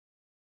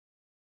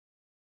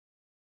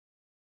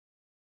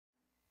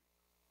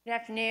Good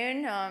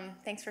afternoon.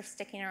 Thanks for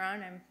sticking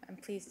around. I'm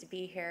pleased to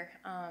be here.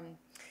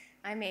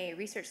 I'm a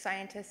research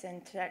scientist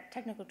and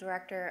technical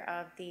director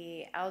of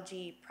the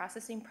algae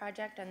processing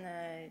project on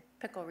the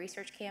Pickle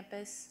Research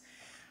Campus.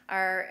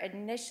 Our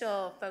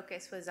initial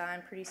focus was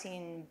on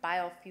producing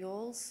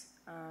biofuels,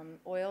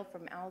 oil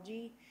from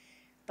algae,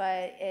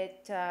 but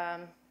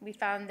we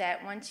found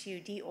that once you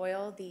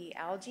de-oil the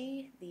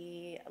algae,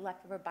 the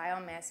leftover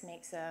biomass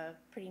makes a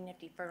pretty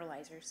nifty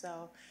fertilizer.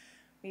 So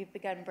we've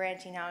begun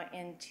branching out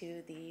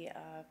into the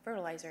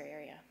fertilizer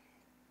area.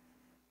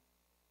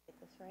 Get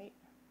this right?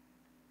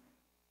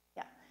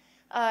 Yeah.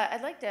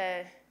 I'd like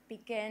to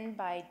begin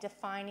by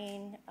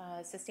defining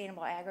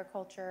sustainable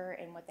agriculture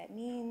and what that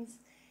means,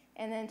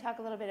 and then talk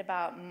a little bit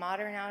about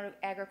modern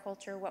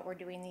agriculture, what we're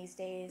doing these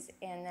days,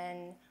 and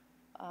then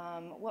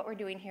what we're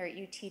doing here at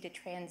UT to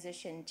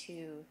transition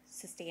to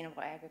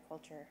sustainable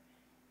agriculture.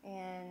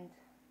 And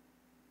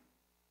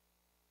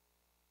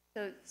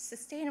so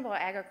sustainable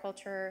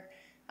agriculture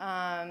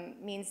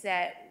means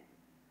that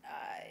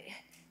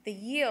the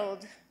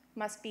yield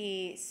must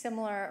be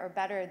similar or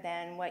better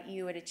than what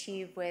you would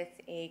achieve with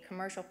a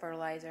commercial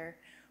fertilizer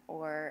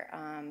or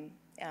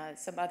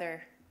some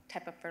other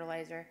type of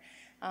fertilizer.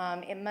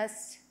 It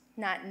must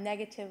not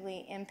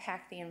negatively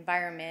impact the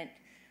environment,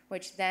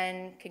 which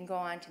then can go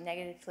on to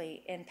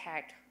negatively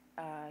impact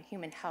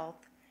human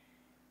health.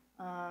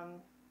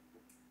 And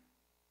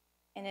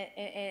it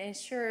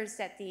ensures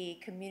that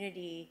the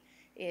community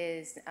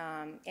is,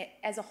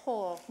 as a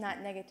whole,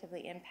 not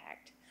negatively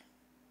impacted.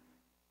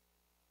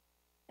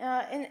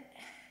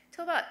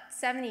 Until about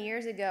 70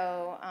 years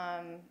ago,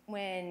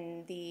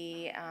 when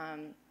the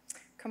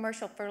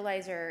commercial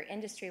fertilizer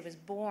industry was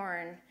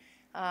born,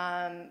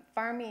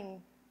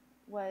 farming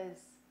was,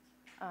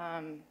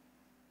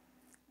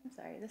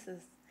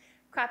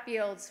 crop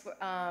yields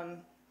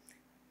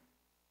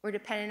were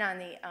dependent on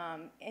the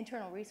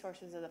internal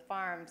resources of the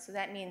farm. So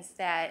that means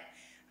that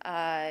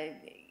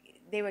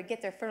they would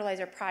get their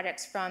fertilizer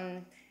products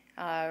from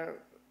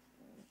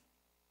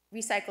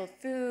recycled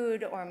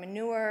food or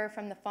manure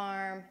from the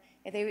farm.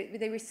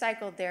 They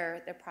recycled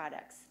their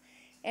products.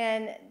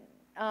 And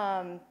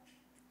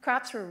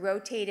crops were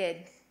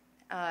rotated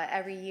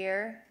every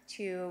year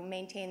to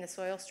maintain the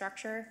soil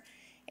structure.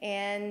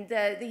 And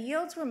the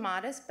yields were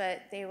modest,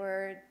 but they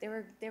were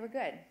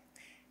good.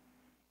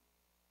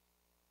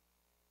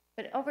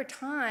 But over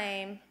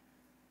time,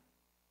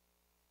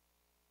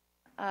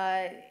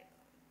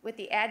 with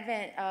the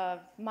advent of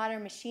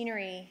modern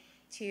machinery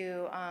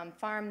to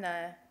farm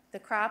the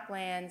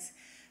croplands,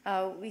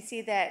 we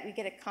see that we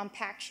get a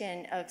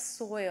compaction of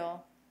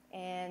soil,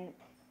 and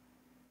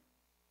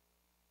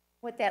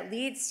what that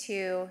leads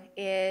to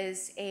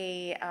is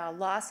a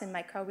loss in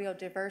microbial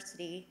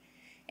diversity,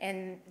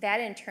 and that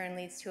in turn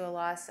leads to a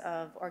loss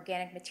of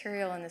organic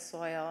material in the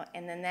soil,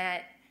 and then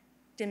that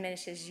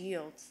diminishes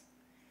yields.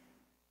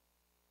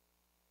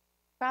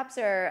 Crops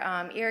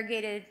are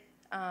irrigated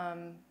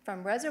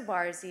from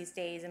reservoirs these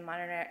days in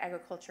modern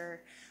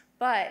agriculture,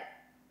 but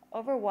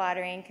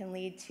overwatering can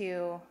lead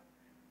to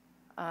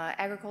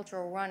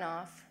agricultural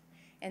runoff,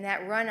 and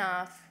that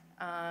runoff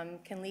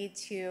can lead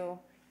to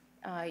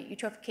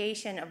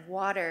eutrophication of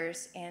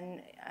waters,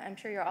 and I'm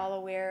sure you're all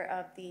aware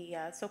of the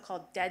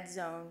so-called dead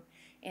zone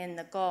in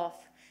the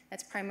Gulf.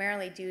 That's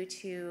primarily due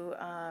to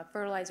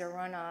fertilizer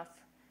runoff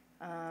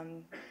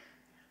and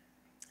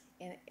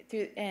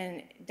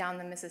down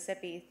the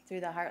Mississippi through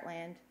the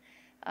heartland.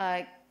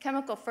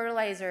 Chemical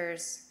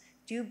fertilizers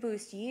do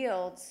boost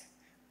yields,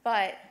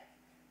 but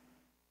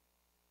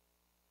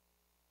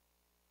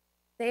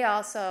they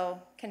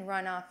also can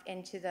run off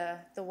into the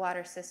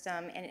water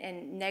system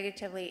and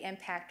negatively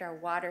impact our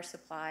water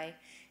supply,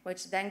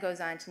 which then goes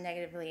on to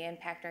negatively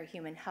impact our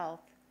human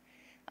health.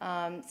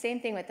 Same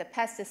thing with the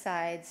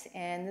pesticides,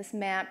 and this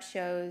map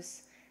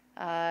shows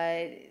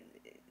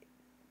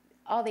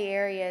all the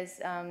areas,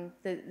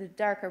 the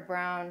darker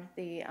brown,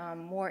 the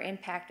more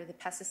impact of the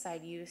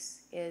pesticide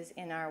use is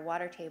in our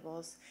water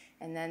tables,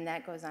 and then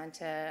that goes on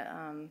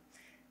to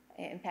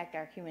impact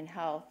our human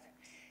health.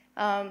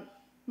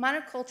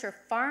 Monoculture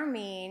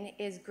farming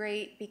is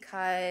great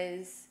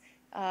because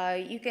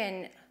you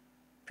can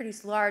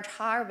produce large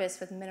harvests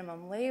with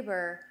minimum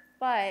labor,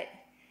 but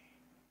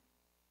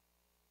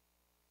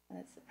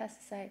that's the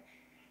pesticide.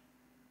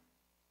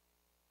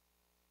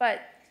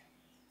 But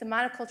the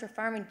monoculture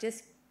farming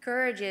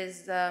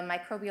discourages the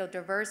microbial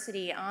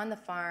diversity on the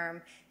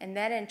farm, and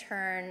that in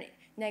turn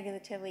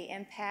negatively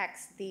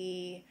impacts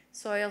the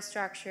soil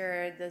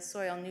structure, the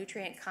soil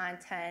nutrient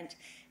content.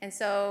 And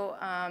so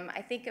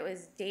I think it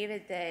was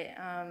David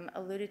that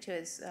alluded to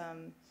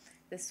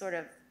this sort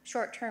of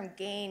short-term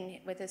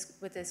gain with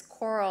this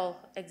coral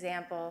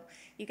example.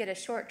 You get a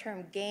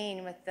short-term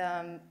gain with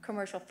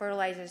commercial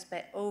fertilizers,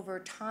 but over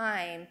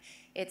time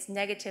it's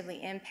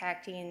negatively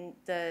impacting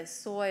the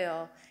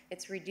soil.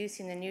 It's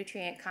reducing the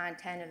nutrient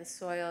content of the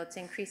soil. It's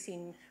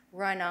increasing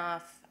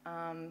runoff,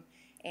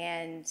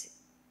 and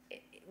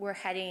we're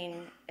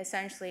heading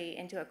essentially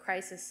into a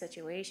crisis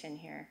situation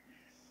here.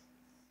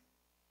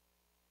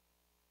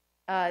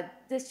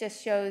 This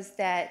just shows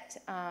that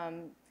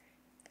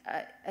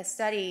a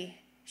study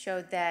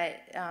showed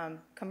that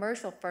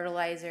commercial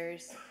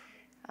fertilizers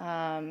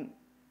or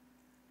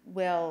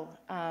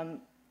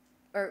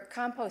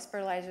compost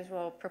fertilizers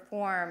will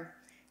perform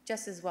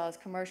just as well as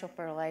commercial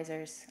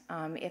fertilizers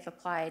if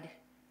applied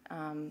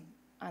on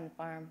the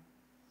farm.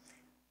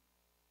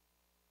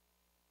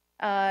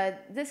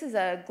 This is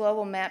a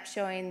global map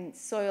showing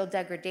soil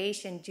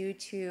degradation due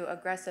to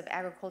aggressive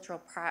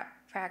agricultural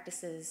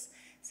practices.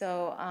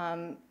 So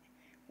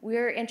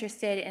we're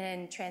interested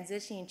in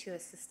transitioning to a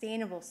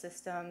sustainable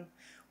system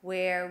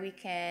where we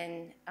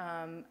can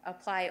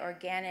apply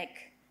organic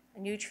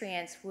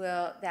nutrients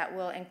that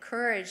will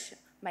encourage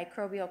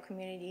microbial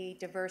community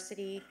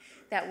diversity,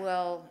 that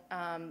will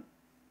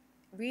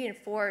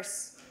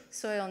reinforce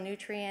soil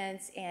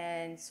nutrients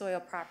and soil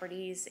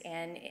properties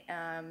and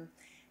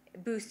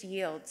boost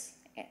yields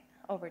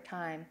over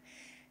time.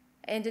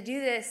 And to do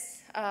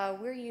this,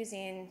 we're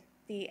using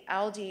the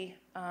algae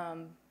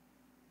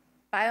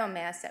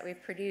biomass that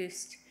we've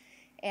produced.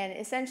 And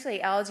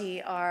essentially,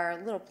 algae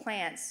are little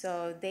plants,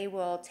 so they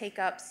will take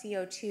up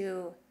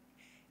CO2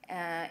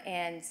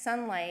 and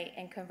sunlight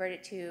and convert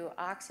it to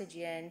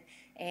oxygen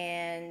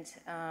and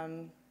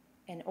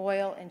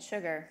oil and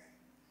sugar.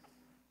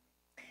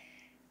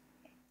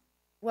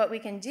 What we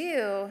can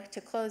do to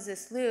close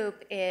this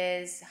loop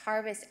is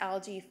harvest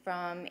algae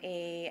from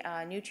a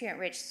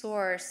nutrient-rich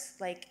source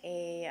like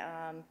a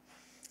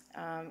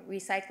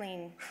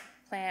recycling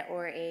plant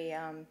or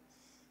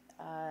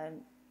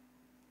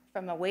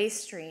from a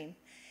waste stream.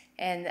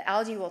 And the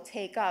algae will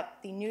take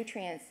up the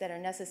nutrients that are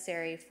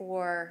necessary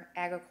for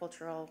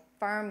agricultural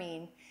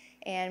farming,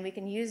 and we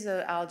can use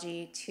the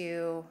algae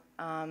to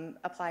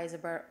apply as a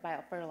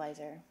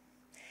biofertilizer.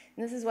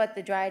 And this is what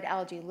the dried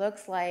algae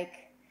looks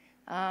like.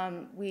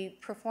 We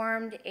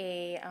performed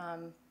a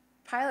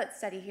pilot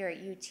study here at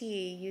UT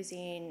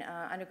using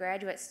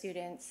undergraduate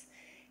students,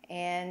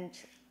 and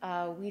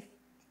we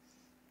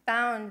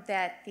found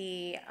that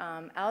the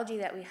algae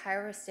that we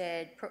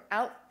harvested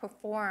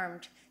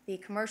outperformed the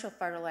commercial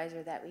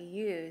fertilizer that we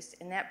used,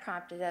 and that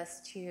prompted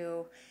us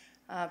to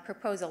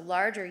propose a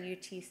larger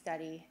UT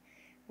study,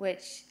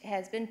 which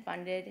has been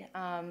funded.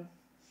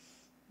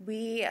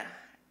 We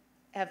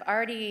have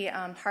already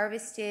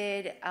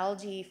harvested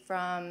algae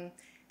from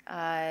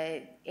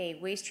a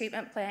waste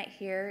treatment plant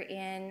here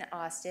in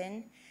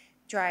Austin,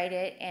 dried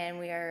it, and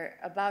we are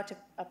about to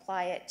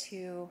apply it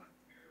to,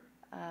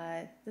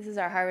 this is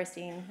our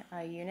harvesting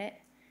unit.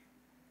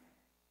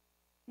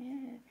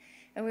 Yeah.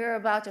 And we were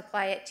about to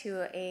apply it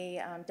to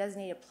a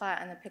designated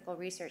plot on the Pickle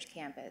Research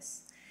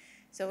Campus.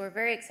 So we're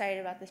very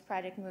excited about this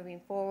project moving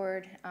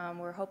forward.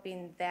 We're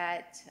hoping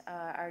that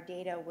our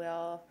data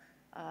will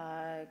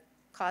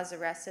cause the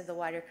rest of the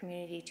wider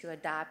community to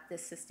adopt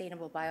this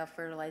sustainable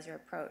biofertilizer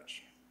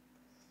approach.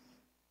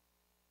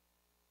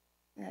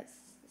 That's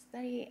the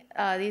study.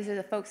 These are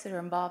the folks that are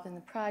involved in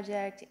the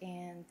project,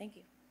 and thank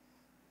you.